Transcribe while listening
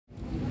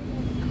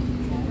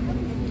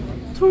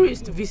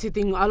Tourists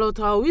visiting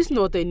Alotau is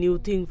not a new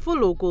thing for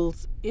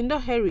locals in the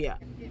area.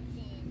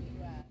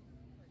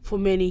 For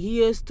many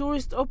years,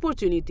 tourist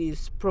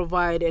opportunities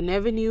provide an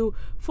avenue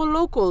for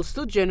locals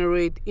to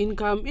generate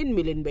income in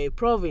Milne Bay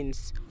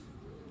province.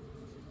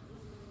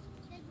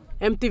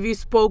 EMTV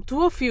spoke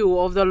to a few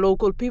of the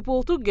local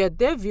people to get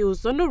their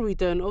views on the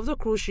return of the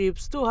cruise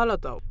ships to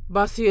Alotau.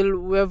 Basil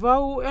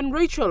Wevau and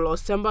Rachel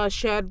Osamba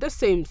shared the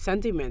same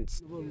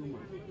sentiments.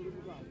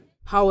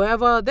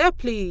 However, their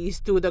plea is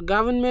to the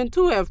government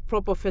to have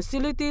proper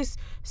facilities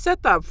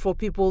set up for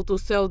people to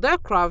sell their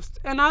crafts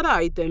and other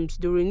items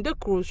during the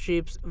cruise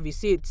ships'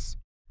 visits.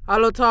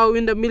 Alotau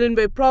in the Milne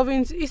Bay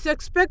province is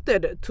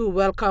expected to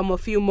welcome a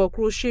few more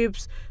cruise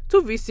ships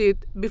to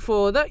visit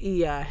before the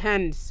year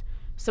ends.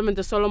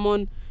 Samantha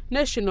Solomon,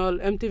 National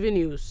EMTV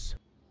News.